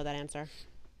need to know that answer.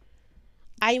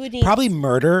 I would need probably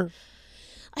murder.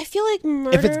 I feel like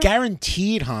murder. If it's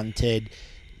guaranteed haunted,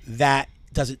 that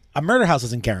doesn't. A murder house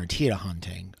isn't guaranteed a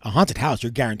haunting. A haunted house,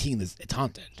 you're guaranteeing this it's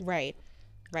haunted. Right.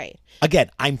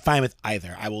 Again, I'm fine with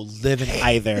either. I will live in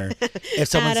either. If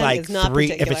someone's Adam like is not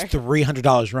if it's particular.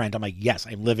 $300 rent, I'm like, yes,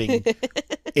 I'm living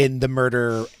in the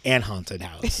murder and haunted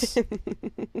house. Do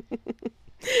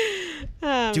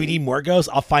we need more ghosts?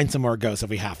 I'll find some more ghosts if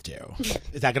we have to.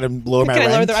 Is that going to lower my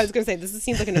rent? I was going to say, this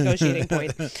seems like a negotiating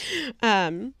point.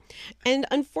 And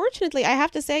unfortunately, I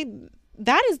have to say,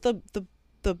 that is the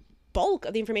bulk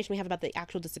of the information we have about the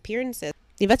actual disappearances.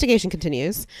 The investigation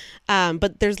continues,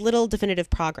 but there's little definitive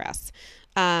progress.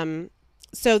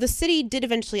 So the city did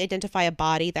eventually identify a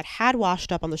body that had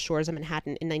washed up on the shores of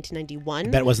Manhattan in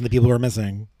 1991. That wasn't the people who were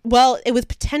missing. Well, it was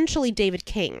potentially David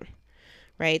King,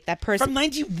 right? That person From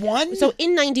 91? So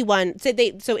in 91,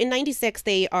 so in 96,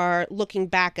 they are looking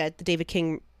back at the David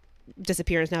King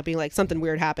disappearance now, being like, something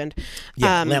weird happened.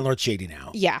 Yeah, landlord's shady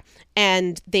now. Yeah,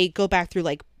 and they go back through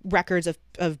like records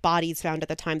of bodies found at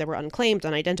the time that were unclaimed,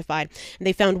 unidentified, and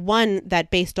they found one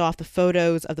that, based off the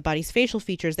photos of the body's facial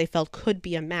features, they felt could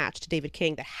be a match to David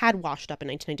King that had washed up in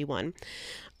 1991,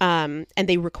 and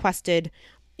they requested,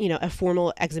 a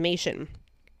formal exhumation.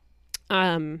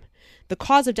 The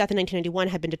cause of death in 1991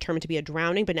 had been determined to be a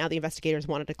drowning, but now the investigators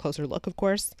wanted a closer look, of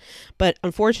course. But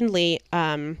unfortunately, a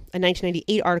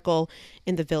 1998 article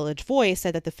in the Village Voice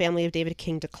said that the family of David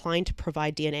King declined to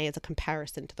provide DNA as a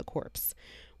comparison to the corpse,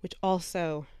 which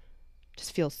also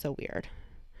just feels so weird.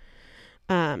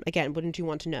 Again, wouldn't you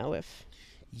want to know if...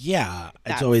 Yeah,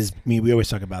 it's always... we always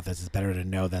talk about this. It's better to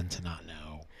know than to not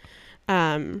know.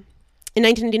 In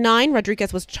 1999,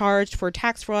 Rodriguez was charged for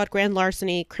tax fraud, grand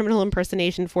larceny, criminal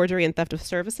impersonation, forgery, and theft of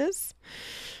services.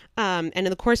 And in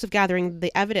the course of gathering the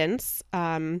evidence,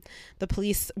 the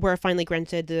police were finally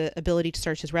granted the ability to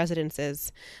search his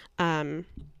residences. Cadaver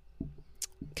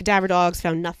dogs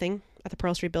found nothing at the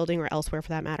Pearl Street building or elsewhere for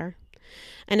that matter.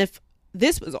 And if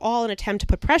this was all an attempt to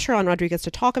put pressure on Rodriguez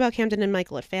to talk about Camden and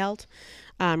Michael, it failed.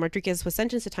 Rodriguez was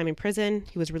sentenced to time in prison.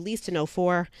 He was released in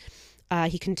 2004.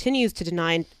 He continues to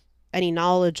deny any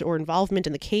knowledge or involvement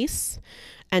in the case,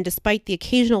 and despite the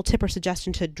occasional tip or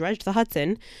suggestion to dredge the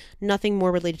Hudson, nothing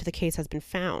more related to the case has been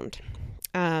found.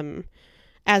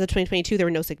 As of 2022, there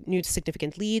were no new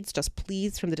significant leads, just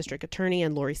pleas from the district attorney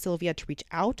and Lori Sylvia to reach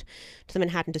out to the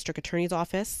Manhattan District Attorney's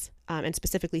Office, and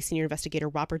specifically senior investigator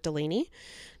Robert Delaney,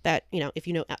 that, if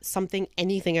you know something,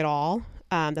 anything at all,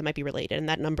 that might be related. And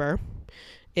that number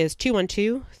is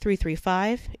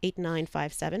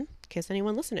 212-335-8957, in case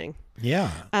anyone listening.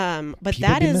 Yeah. But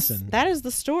People that is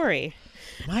the story.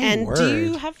 My word. Do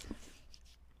you have...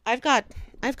 I've got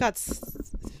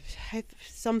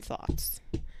some thoughts.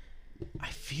 I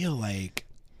feel like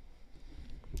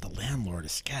the landlord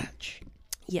is sketch.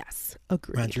 Yes,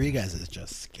 agreed. Rodriguez is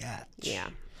just sketch. Yeah.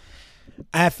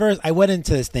 At first, I went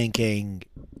into this thinking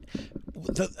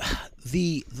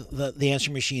the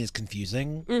answering machine is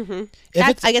confusing. Mm-hmm.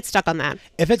 I get stuck on that.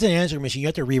 If it's an answering machine, you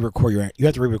have to re-record it.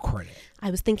 I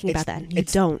was thinking about that. You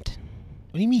don't.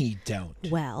 What do you mean you don't?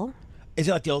 Well, is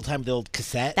it like the old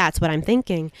cassette? That's what I'm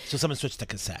thinking. So someone switched the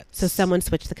cassettes. So someone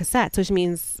switched the cassettes, which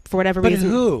means for whatever reason.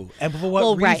 But who? And for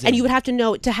what reason? Right. And you would have to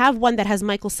know, to have one that has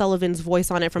Michael Sullivan's voice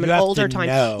on it from an older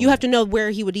time, you have to know where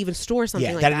he would even store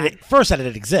something like that. First, that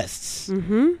it exists.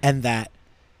 Mm-hmm. And that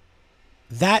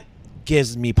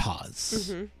gives me pause.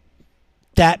 Mm-hmm.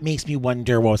 That makes me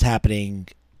wonder what was happening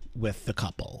with the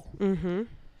couple. Mm-hmm.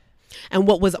 And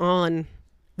what was on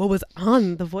the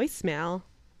voicemail,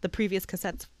 the previous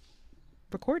cassette's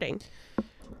recording.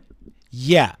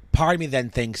 Yeah, part of me then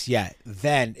thinks,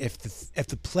 then if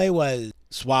the play was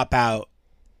swap out,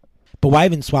 but why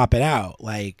even swap it out?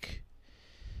 Like,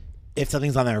 if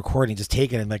something's on that recording, just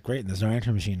take it and like, great, there's no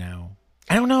answering machine now.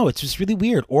 I don't know. It's just really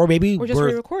weird. Or maybe just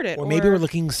re-record it. Or maybe we're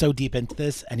looking so deep into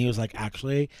this, and he was like,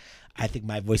 actually, I think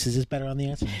my voice is better on the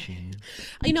answering machine.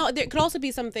 There could also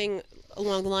be something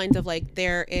along the lines of like,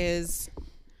 there is,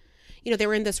 they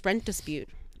were in this rent dispute.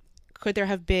 Could there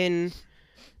have been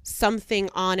something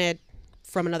on it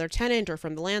from another tenant or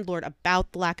from the landlord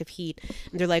about the lack of heat,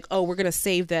 and they're like, oh, we're going to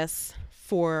save this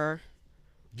for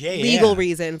legal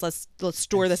reasons. Let's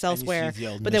store this elsewhere.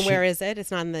 But then where is it?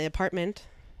 It's not in the apartment,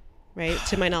 right?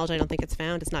 To my knowledge, I don't think it's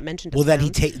found. It's not mentioned. Well, then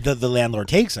the landlord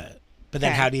takes it. But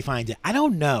then how do you find it? I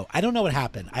don't know. I don't know what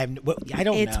happened. I don't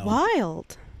know. It's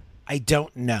wild. I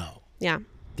don't know. Yeah.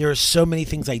 There are so many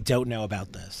things I don't know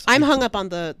about this. I'm hung up on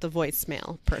the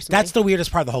voicemail, personally. That's the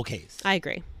weirdest part of the whole case. I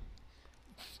agree.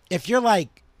 If you're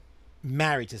like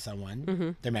married to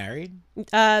someone, they're married?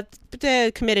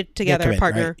 They're committed together,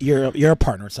 partner. Right? You're a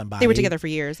partner with somebody. They were together for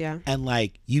years, yeah. And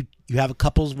like you have a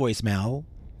couple's voicemail,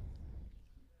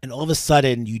 and all of a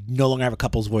sudden you no longer have a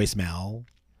couple's voicemail.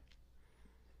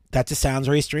 That just sounds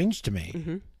very strange to me.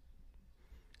 Mm-hmm.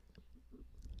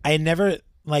 I never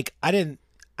like I didn't.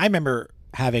 I remember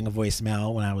having a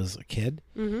voicemail when I was a kid.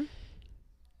 Mm-hmm.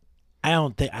 I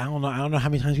don't know how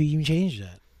many times we even changed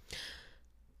it.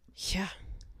 Yeah.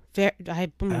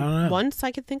 don't know. Once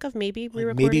I could think of maybe we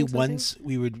Like, recording maybe something. once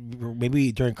we would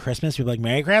maybe during Christmas we'd be like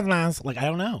Merry Christmas. Like I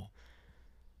don't know.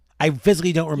 I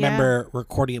physically don't remember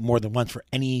recording it more than once for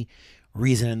any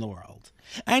reason in the world.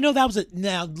 And I know that was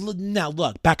now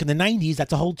look, back in the 90s,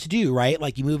 that's a whole to do, right?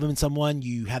 Like you move in someone,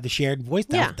 you have the shared voice.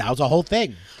 That was a whole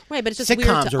thing. Right, but it's just Sitcoms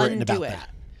weird to are written undo about it. that.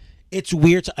 It's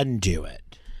weird to undo it.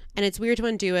 And it's weird to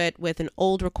undo it with an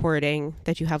old recording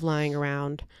that you have lying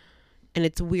around. And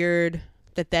it's weird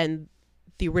that then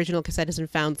the original cassette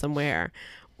isn't found somewhere.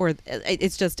 Or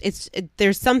it's just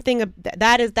there's something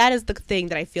that is the thing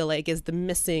that I feel like is the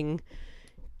missing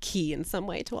key in some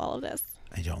way to all of this.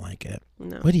 I don't like it.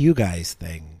 No. What do you guys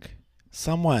think?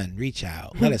 Someone reach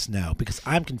out. Let us know because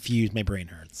I'm confused. My brain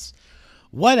hurts.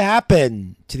 What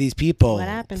happened to these people? What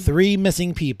happened? 3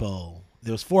 missing people.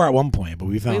 There was 4 at one point, but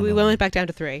we found We them. went back down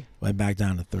to 3. Went back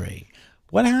down to 3.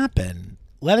 What happened?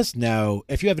 Let us know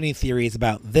if you have any theories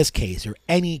about this case or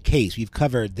any case we've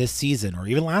covered this season or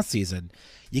even last season.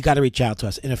 You got to reach out to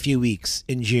us in a few weeks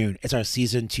in June. It's our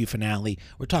season 2 finale.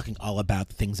 We're talking all about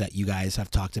the things that you guys have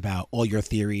talked about, all your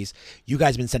theories. You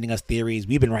guys have been sending us theories.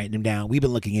 We've been writing them down. We've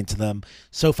been looking into them.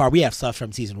 So far, we have stuff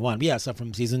from season 1. We have stuff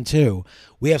from season 2.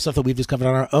 We have stuff that we've discovered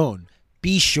on our own.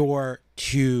 Be sure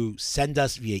to send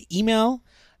us via email,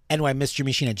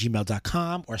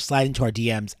 nymysterymachine@gmail.com, or slide into our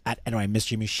DMs at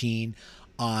nymysterymachine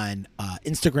on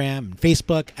Instagram and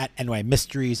Facebook, at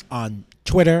nymysteries on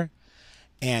Twitter.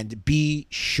 And be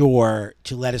sure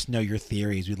to let us know your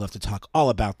theories. We'd love to talk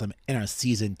all about them in our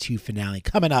season 2 finale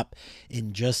coming up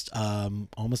in just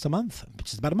almost a month.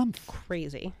 Just about a month.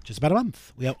 Crazy. Just about a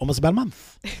month. We have almost about a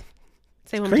month.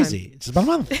 Say one Crazy. more Just about a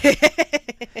month.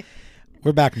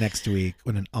 We're back next week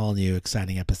with an all-new,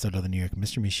 exciting episode of the New York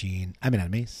Mystery Machine. I'm Anna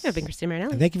Mace. time. I've been Christine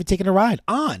Marinelli. And thank you for taking a ride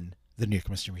on the New York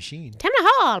Mystery Machine. Time to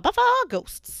haul Buffalo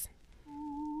Ghosts.